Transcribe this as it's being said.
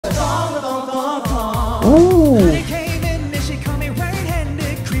Ooh!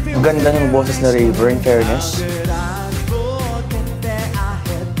 Ganda ng boses na Raver, in fairness.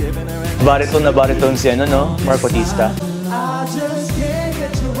 Bariton na bariton si ano, no? Mark Bautista.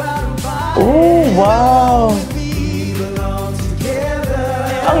 Oh, wow!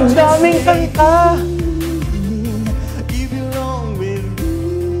 Ang daming kanta!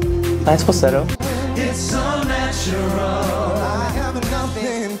 Nice falsetto.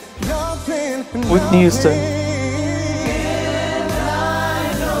 Whitney Houston.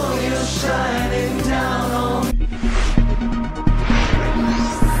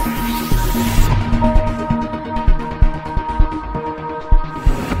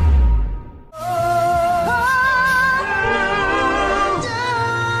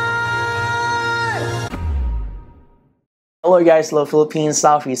 Hello guys, hello Philippines,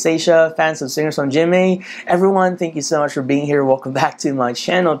 Southeast Asia, fans of singers from GMA. Everyone, thank you so much for being here. Welcome back to my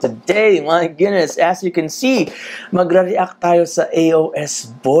channel. Today, my goodness, as you can see, magre-react tayo sa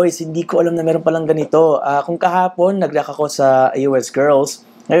AOS Boys. Hindi ko alam na meron palang ganito. Kung kahapon, nag-react ako sa AOS Girls.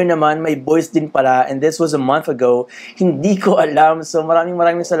 Ngayon naman, may boys din pala, and this was a month ago. Hindi ko alam. So maraming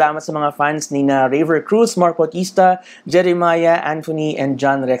salamat sa mga fans ni na Raver Cruz, Mark Bautista, Jeremiah, Anthony, and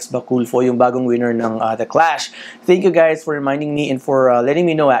John Rex Baculfo, yung bagong winner ng The Clash. Thank you guys for reminding me and for letting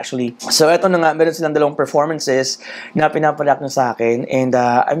me know actually. So eto na nga, meron silang dalawang performances na pinapareact nyo sa akin, and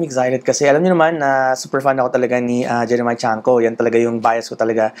I'm excited kasi alam niyo naman na super fan ako talaga ni Jeremiah Chanko. Yan talaga yung bias ko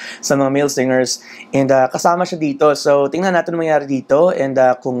talaga sa mga male singers, and kasama siya dito. So tingnan natin ang mangyari dito, and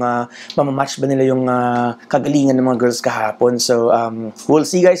kung mamamatch ba nila yung kagalingan ng mga girls kahapon. So, we'll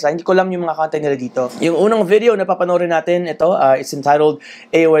see guys. Hindi ko alam yung mga kanta nila dito. Yung unang video na papanoorin natin, ito, it's entitled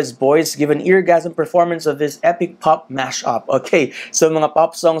AOS Boys Give an Eargasm Performance of this Epic Pop Mashup. Okay, so mga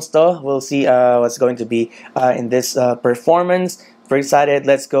pop songs to. We'll see what's going to be in this performance. Very excited.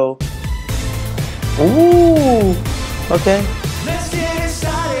 Let's go. Ooh! Okay.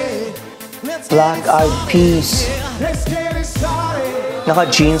 Black Eyed Peas.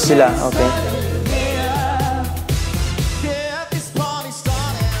 Naka-jeans sila, okay.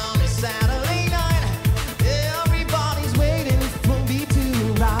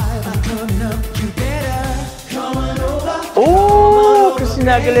 Oh,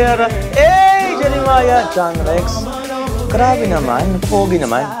 Christina Aguilera. Hey, Jeremiah, John Rex. Grabe naman, pogi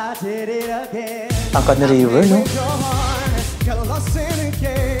naman. Angkat na River, no?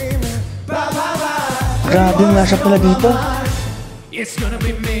 Grabe nga siya pala dito.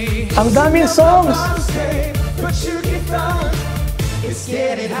 Ang daming songs!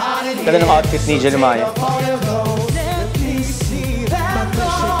 Ganda ng outfit ni Jeremiah.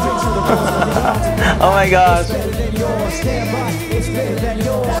 Oh my gosh!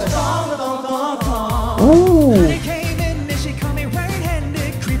 Ooh!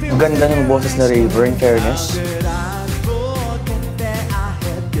 Ganda ng boses na Raver, in fairness.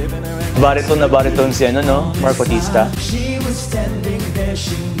 Bariton na bariton si ano, no? Mark Bautista.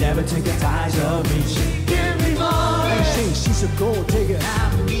 She never took her eyes off me. Give me more. She's a gold digger.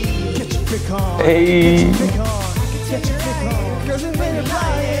 Get your pick on. Hey. Get your pick on. Girls and when you're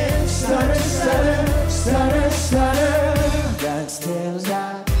flying. Stutter, stutter, stutter, stutter. That's tales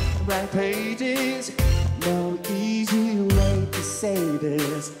that blank pages. No easy way to say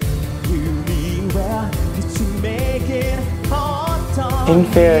this. You mean well to make it hard. In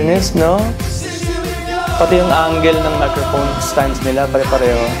fairness, no? Pati yung angle ng microphone stands nila,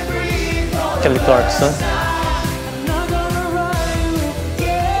 pare-pareho. Kelly Clarkson.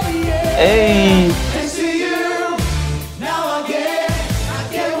 Hey!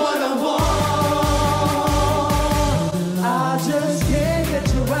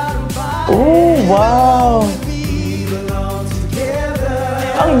 Oh, wow!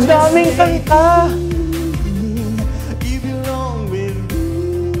 Ang daming kanta!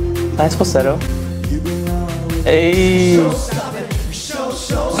 Nice falsetto. Hey.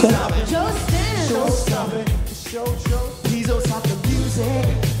 Okay.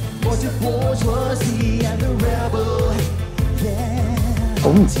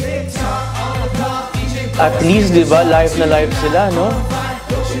 Oh. At least, di ba, live na live sila, no?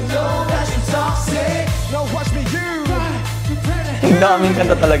 Ang daming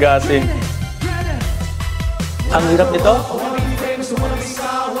kanta talaga asin. Ang hirap nito.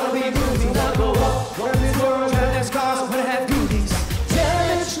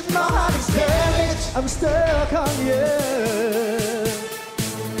 I'm stuck on you.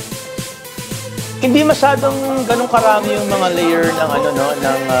 Hindi masyadong ganun karami yung mga layer ng ano no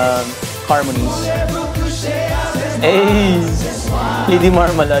ng harmonies. Hey, Lady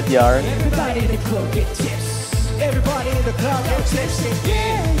Marmalade yar. Everybody in the club get tipsy.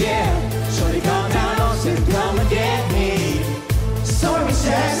 Yeah, yeah. Shorty gone down on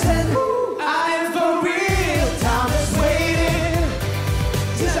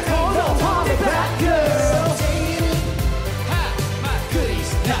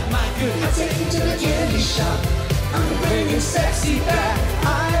I'll take you to the candy shop. I'm bringing you sexy back.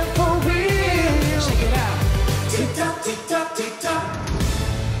 I am for real. Check it out. Tick tock, tick tock, tick tock.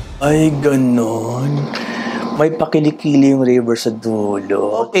 Ay, ganon. May pakilikili yung river sa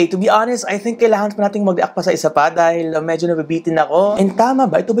dulo. Okay, to be honest, I think kailangan pa nating mag-react pa sa isa pa dahil medyo nabibitin ako. And tama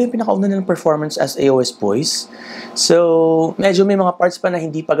ba? Ito ba yung pinakauna ng performance as AOS boys? So, medyo may mga parts pa na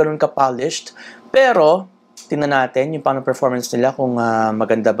hindi pa ganun ka-polished. Pero, tingnan natin yung paano performance nila kung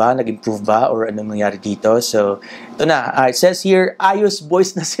maganda ba, nag-improve ba, or anong nangyari dito. So, ito na. It says here, AOS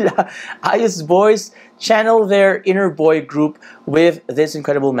boys na sila. AOS boys channel their inner boy group with this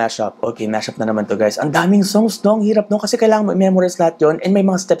incredible mashup. Okay, mashup na naman to, guys. Ang daming songs, no? Ang hirap, no? Kasi kailangan memorize lahat yun and may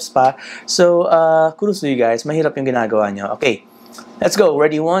mga steps pa. So, kudos to you guys. Mahirap yung ginagawa nyo. Okay, let's go.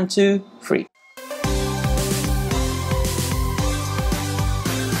 Ready? 1, 2, 3.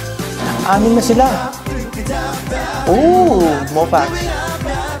 Anim na sila. Ooh, more facts.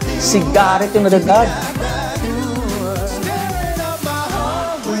 Sigaret yung nadagdag.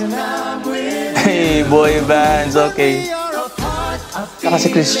 Hey, boy bands, okay. Saka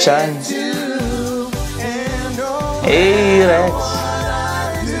si Christian. Hey, Rex.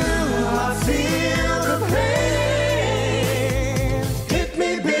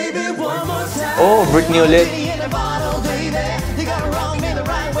 Oh, Britney ulit.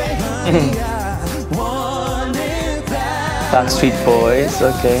 Backstreet Boys,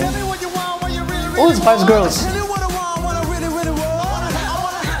 okay. Oh, it's Spice Girls.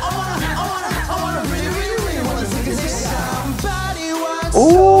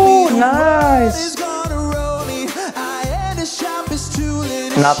 Oh, nice!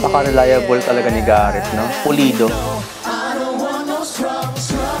 Napaka-reliable talaga ni Garrett, no? Pulido.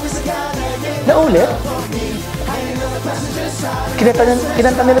 Naulit?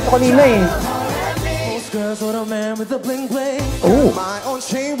 Kinanta nila ito kanina eh. Oh.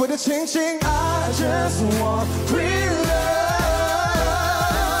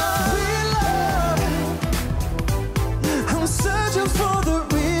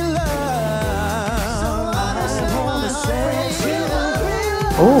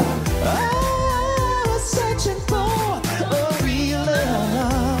 Oh.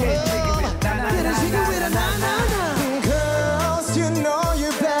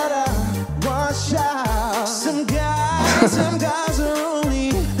 Some guys are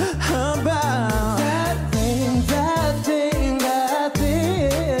only about that thing, that thing, that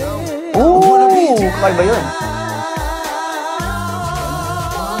thing. Oh, kakay ba yun?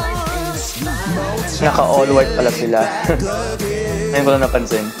 Naka-all white pala sila. Ngayon ko lang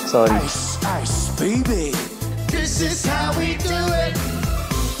napansin. Sorry.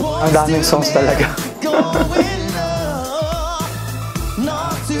 Ang daming songs talaga.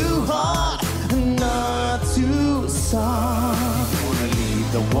 Not too hard, not too soft. Wanna leave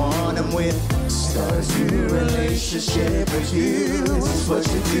the one I'm with. Start a new relationship with you. This is what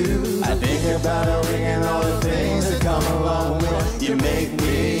you do. I think about a ring and all the things that come along with. You make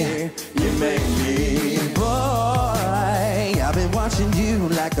me. Boy, I've been watching you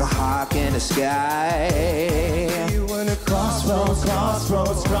like a hawk in the sky. You in a crossroads,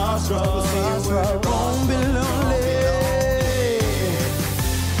 crossroads, crossroads. Won't be lonely.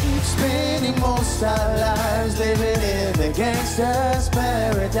 Spending most our lives living in the gangster's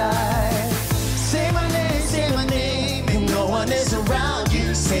paradise. Say my name, and no one is around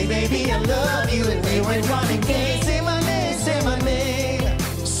you. Say, baby, I love you, and they went running games. Say my name.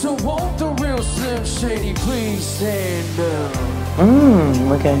 So won't the real Slim Shady please stand down?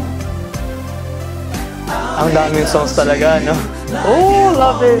 Okay. Ang daming songs talaga, no? Oh,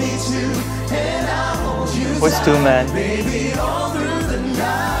 love it! What's two, man?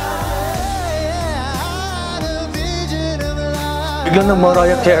 Biglang ng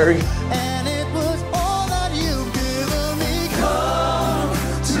Mariah Carey.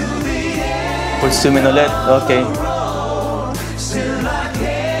 What's two, man ulit? Okay.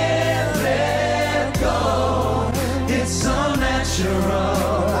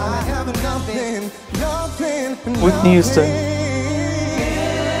 Whitney Houston.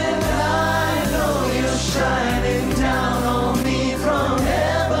 And I know you're shining down on me from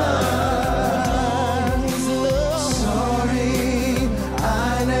heaven. Sorry,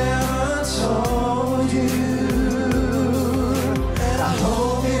 I never told you. I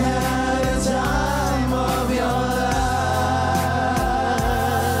hope you had a time of your life.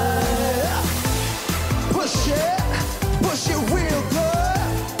 Push it real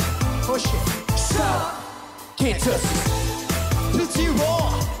good. Push it. Stop. Can't touch this. Tootsie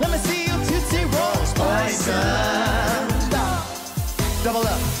roll, let me see you tootsie roll. Spice up, stop, double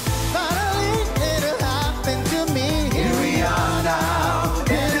up. Finally, it happened to me. Here we are now,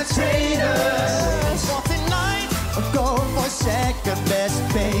 in a train.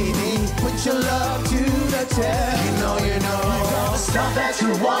 tell. You know, you got the stuff that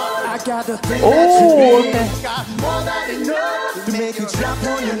you want. I got the thing Oh, that you need. okay. Got more than enough to make you drop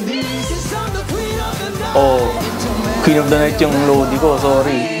on your knees. It's I'm the queen of the night. Oh, Queen of the Night yung Lodi ko,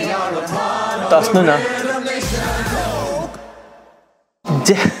 sorry. Taas nun ah.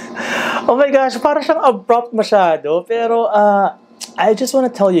 Oh my gosh, parang siyang abrupt masyado. Pero, I just want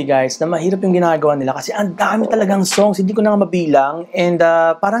to tell you guys na mahirap yung ginagawa nila kasi ang dami talagang songs, hindi ko na nga mabilang. And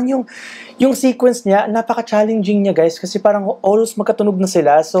parang yung sequence niya, napaka-challenging niya guys kasi parang almost magkatunog na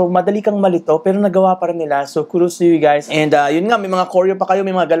sila. So, madali kang malito pero nagawa pa rin nila. So, kudos to you guys. And yun nga, may mga choreo pa kayo,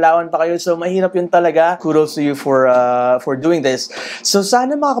 may mga galawan pa kayo. So, mahirap yun talaga. Kudos to you for doing this. So,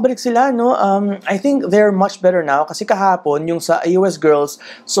 sana makakabalik sila, no? I think they're much better now kasi kahapon, yung sa AOS Girls,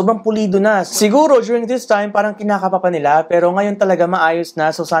 sobrang pulido na. Siguro, during this time, parang kinakapa pa nila. Pero ngayon talaga, maayos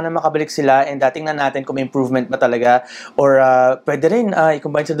na. So, sana makabalik sila and tingnan natin kung may improvement ba talaga. Or pwede rin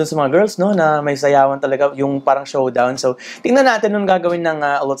i-combine sila dun sa mga girls, no? Na may sayawan talaga yung parang showdown. So, tingnan natin nung gagawin ng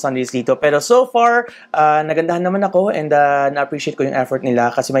Alot Sundays dito. Pero so far, nagandahan naman ako and na-appreciate ko yung effort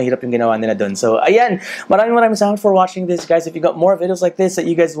nila kasi mahirap yung ginawa nila dun. So, ayan. Maraming salamat for watching this, guys. If you got more videos like this that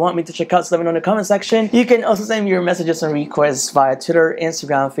you guys want me to check out, so let me know in the comment section. You can also send me your messages and requests via Twitter,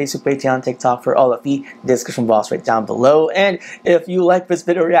 Instagram, Facebook, Patreon, TikTok for all of the description box right down below. And if you like this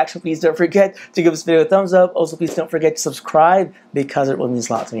video reaction, please don't forget to give this video a thumbs up. Also, please don't forget to subscribe because it will mean a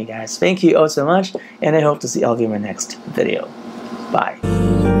lot to me, guys. Thank you all so much, and I hope to see all of you in my next video. Bye.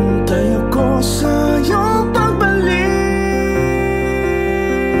 Tayo ko sa iyong pagbalik.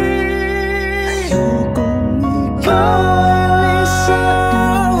 Ayokong ikaw